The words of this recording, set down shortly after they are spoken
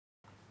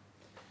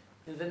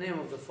In the name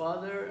of the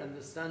Father, and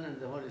the Son,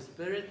 and the Holy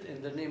Spirit,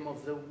 in the name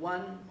of the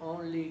one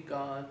only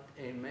God,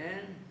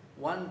 Amen.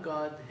 One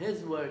God,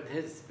 His Word,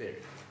 His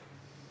Spirit.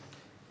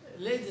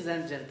 Ladies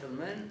and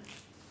gentlemen,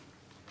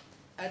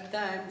 at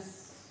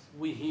times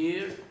we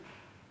hear,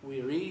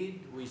 we read,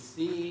 we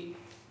see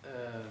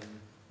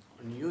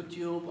on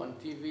YouTube, on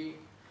TV,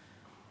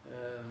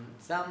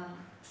 some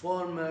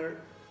former,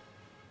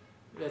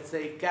 let's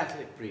say,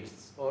 Catholic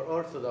priests or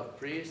Orthodox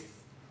priests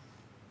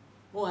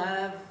who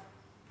have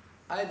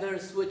either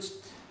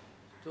switched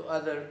to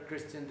other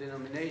Christian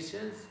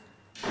denominations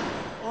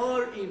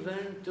or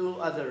even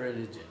to other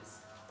religions.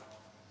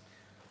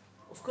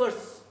 Of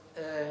course,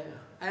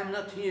 I am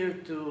not here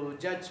to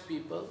judge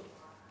people,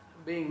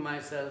 being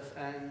myself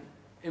an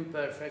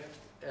imperfect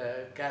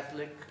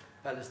Catholic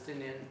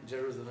Palestinian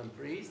Jerusalem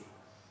priest,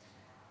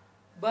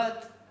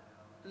 but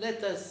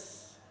let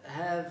us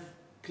have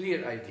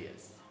clear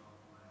ideas.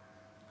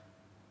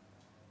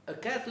 A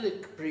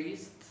Catholic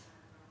priest,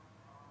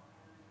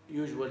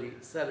 usually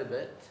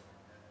celibate,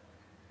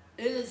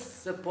 is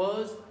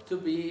supposed to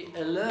be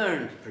a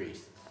learned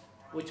priest,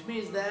 which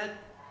means that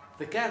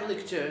the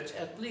Catholic Church,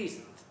 at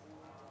least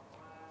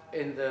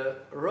in the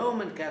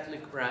Roman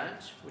Catholic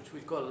branch, which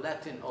we call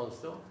Latin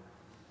also,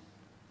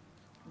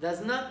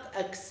 does not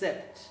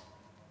accept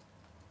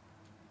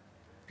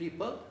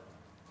people,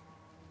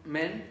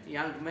 men,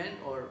 young men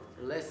or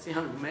less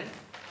young men,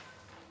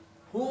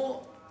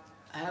 who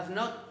have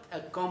not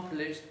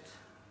accomplished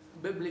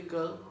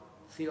biblical,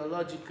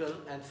 theological,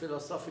 and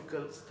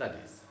philosophical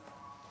studies.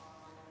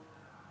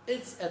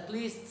 It's at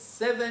least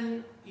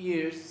 7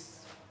 years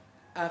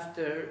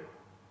after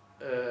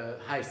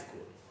high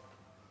school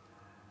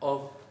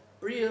of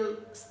real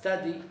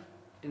study,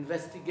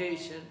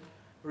 investigation,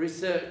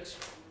 research.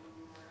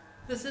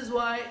 This is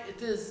why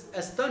it is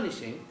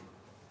astonishing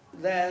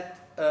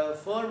that a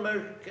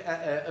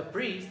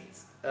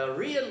priest, a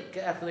real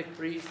Catholic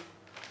priest,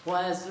 who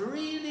has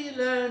really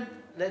learned,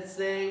 let's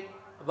say,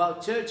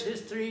 about church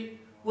history,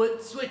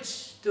 would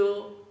switch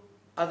to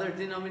other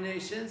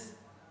denominations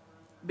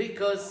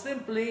because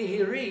simply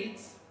he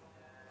reads,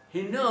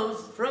 he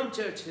knows from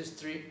church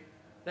history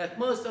that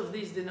most of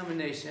these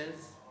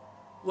denominations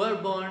were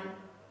born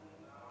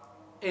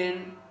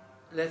in,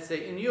 let's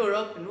say, in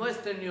Europe, in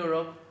Western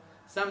Europe,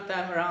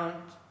 sometime around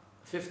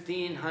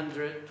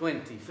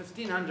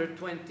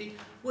 1520,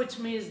 which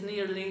means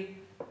nearly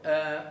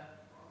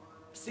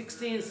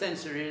 16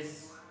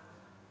 centuries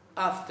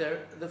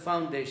after the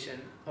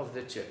foundation of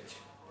the church.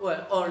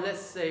 Well, or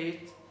let's say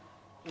it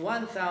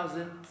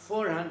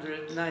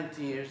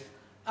 1,490 years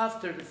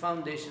after the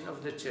foundation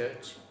of the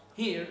church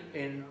here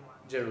in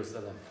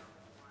Jerusalem.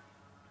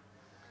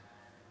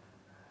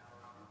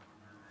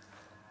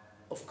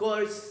 Of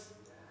course,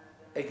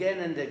 again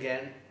and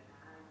again,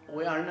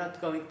 we are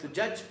not going to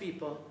judge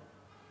people.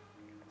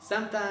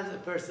 Sometimes a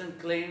person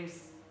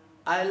claims,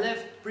 I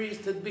left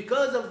priesthood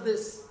because of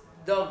this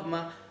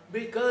dogma,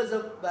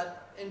 but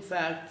in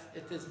fact,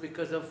 it is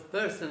because of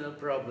personal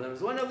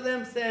problems. One of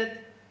them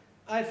said,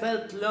 I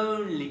felt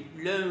lonely,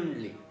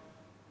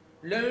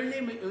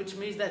 which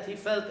means that he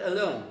felt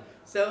alone.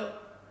 So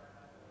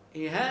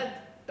he had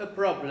a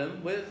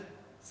problem with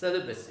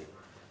celibacy.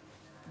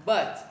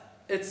 But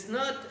it's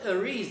not a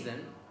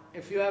reason,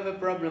 if you have a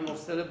problem of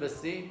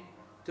celibacy,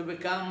 to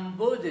become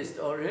Buddhist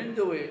or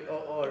Hindu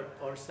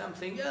or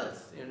something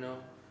else, you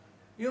know.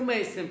 You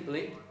may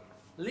simply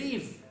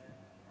leave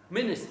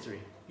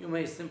ministry. You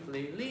may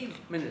simply leave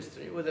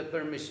ministry with a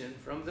permission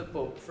from the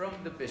Pope,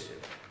 from the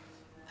bishop,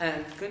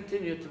 and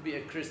continue to be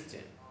a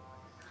Christian.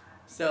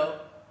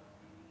 So,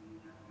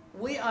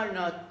 we are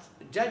not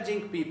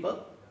judging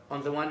people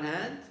on the one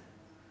hand,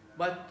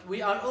 but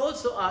we are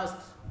also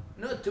asked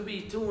not to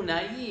be too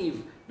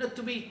naive, not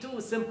to be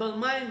too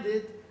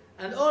simple-minded,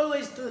 and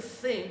always to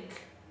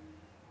think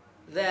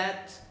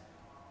that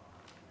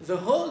the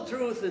whole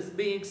truth is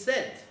being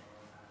said.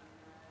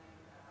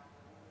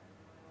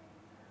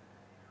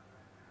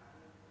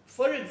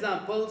 For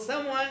example,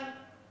 someone,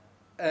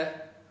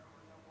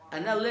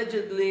 an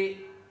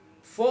allegedly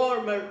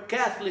former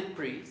Catholic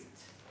priest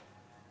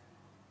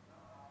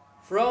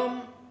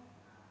from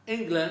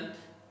England,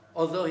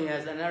 although he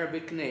has an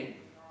Arabic name.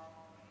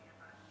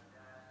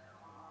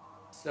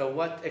 So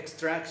what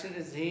extraction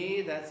is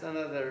he? That's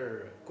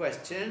another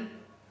question.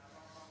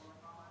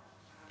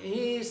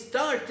 He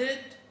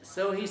started,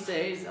 so he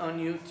says on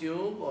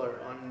YouTube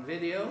or on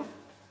video,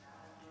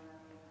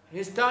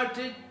 he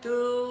started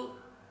to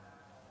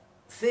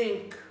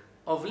think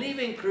of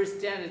leaving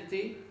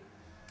Christianity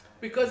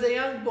because a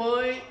young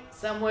boy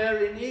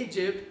somewhere in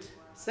Egypt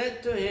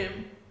said to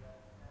him,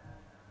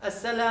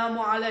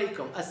 Assalamu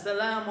alaikum,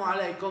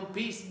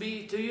 peace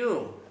be to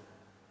you.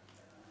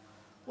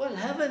 Well,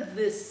 haven't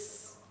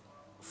this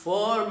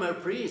former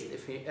priest,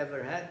 if he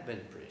ever had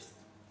been priest,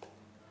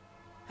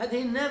 had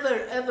he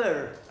never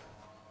ever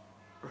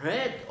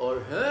read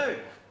or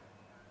heard,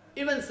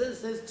 even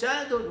since his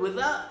childhood,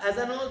 as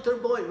an altar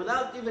boy,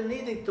 without even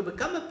needing to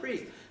become a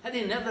priest, had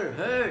he never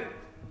heard,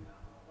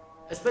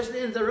 especially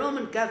in the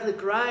Roman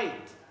Catholic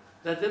rite,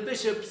 that the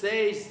bishop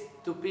says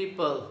to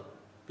people,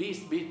 peace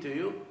be to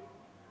you,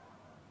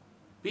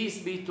 peace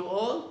be to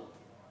all.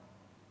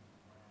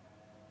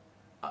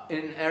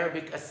 In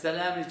Arabic,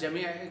 As-salam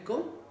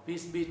li-jami'ikum,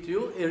 peace be to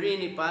you.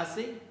 Irini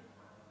Pasi,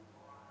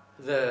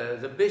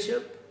 the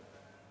bishop,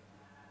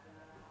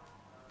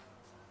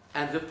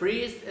 and the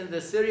priest in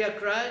the Syria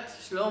cried,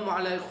 Shalom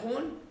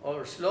alaykum,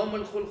 or Shalom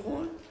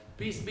al-khulkhun,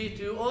 peace be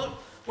to you all.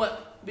 Well,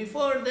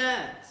 before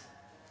that,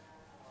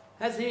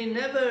 has he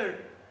never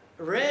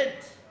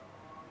read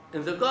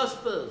in the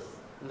Gospels,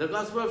 in the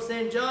Gospel of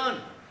St.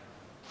 John,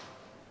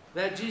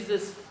 that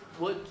Jesus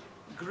would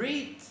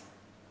greet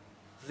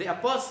the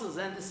apostles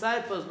and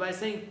disciples by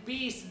saying,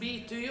 peace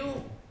be to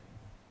you.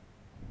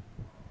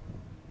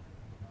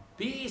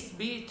 Peace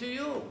be to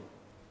you.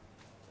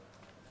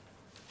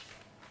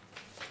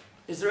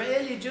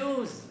 Israeli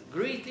Jews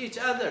greet each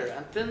other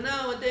until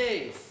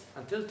nowadays,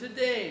 until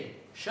today.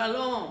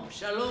 Shalom,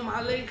 shalom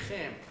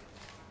aleichem.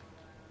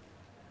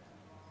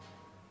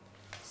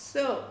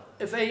 So,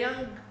 if a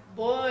young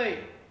boy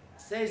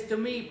says to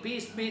me,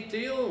 peace be to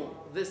you,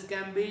 this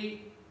can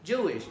be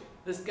Jewish,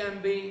 this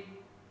can be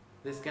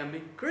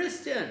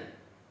Christian,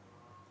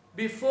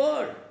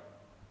 before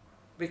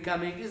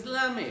becoming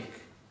Islamic,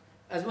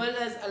 as well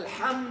as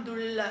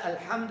Alhamdulillah,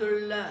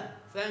 Alhamdulillah,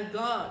 thank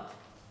God.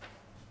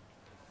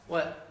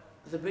 Well,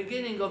 the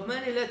beginning of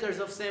many letters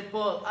of St.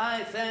 Paul,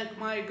 I thank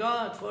my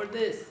God for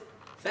this.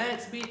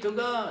 Thanks be to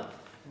God.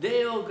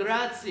 Deo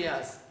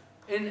gratias.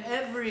 In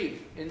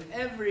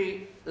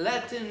every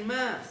Latin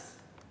Mass.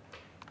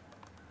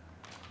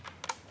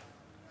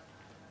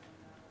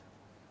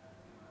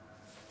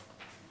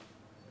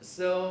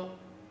 So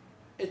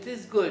it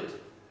is good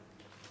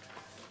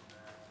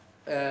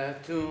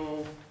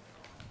to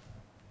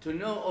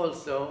know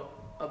also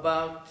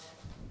about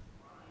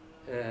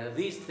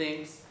these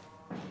things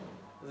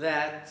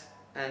that,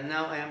 and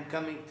now I am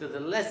coming to the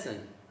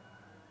lesson,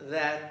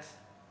 that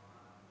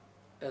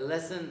a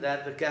lesson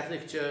that the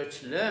Catholic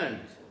Church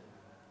learned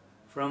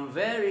from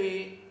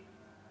very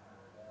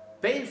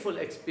painful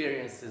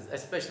experiences,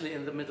 especially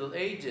in the Middle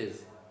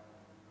Ages,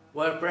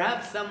 where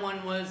perhaps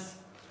someone was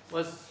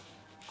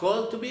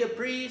called to be a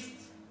priest,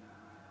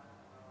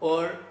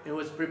 or he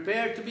was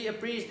prepared to be a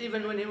priest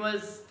even when he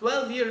was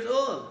 12 years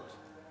old,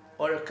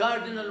 or a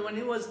cardinal when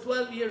he was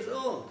 12 years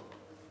old.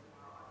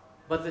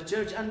 But the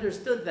Church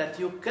understood that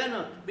you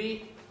cannot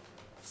be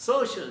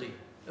socially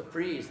a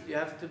priest. You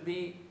have to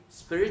be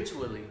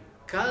spiritually,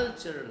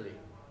 culturally.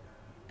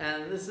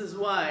 And this is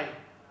why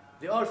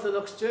the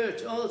Orthodox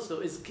Church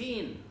also is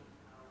keen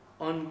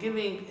on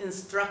giving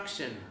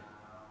instruction,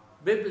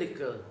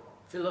 biblical,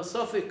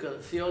 philosophical,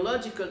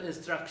 theological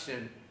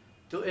instruction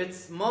to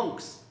its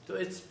monks, to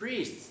its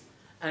priests,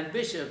 and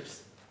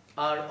bishops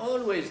are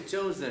always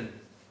chosen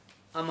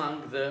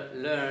among the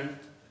learned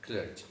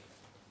clergy.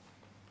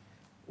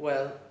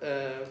 Well,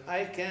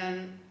 I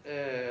can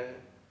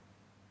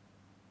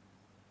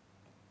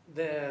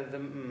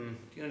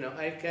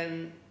I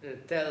can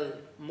tell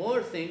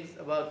more things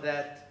about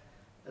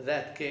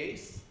that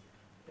case,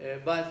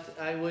 but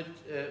I would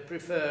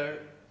prefer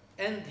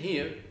end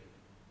here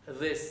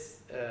this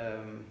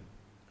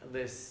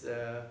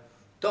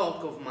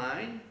talk of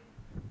mine.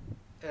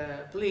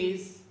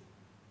 Please,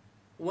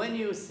 when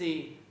you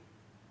see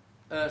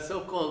a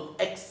so-called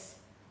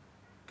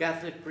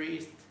ex-Catholic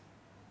priest,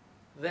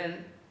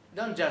 then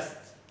don't just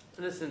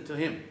listen to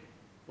him,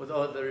 with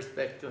all the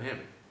respect to him.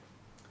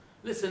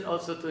 Listen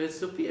also to his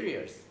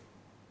superiors.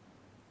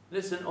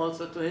 Listen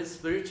also to his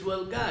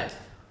spiritual guide.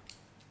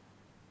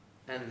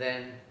 And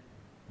then,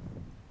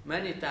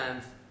 many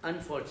times,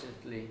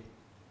 unfortunately,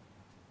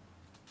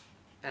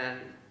 and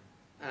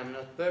I'm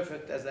not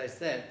perfect as I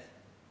said,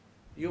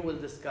 you will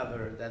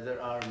discover that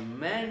there are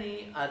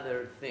many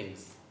other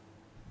things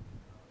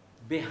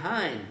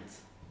behind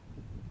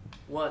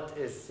what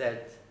is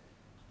said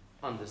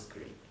on the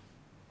screen.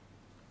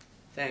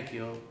 Thank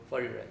you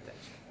for your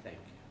attention.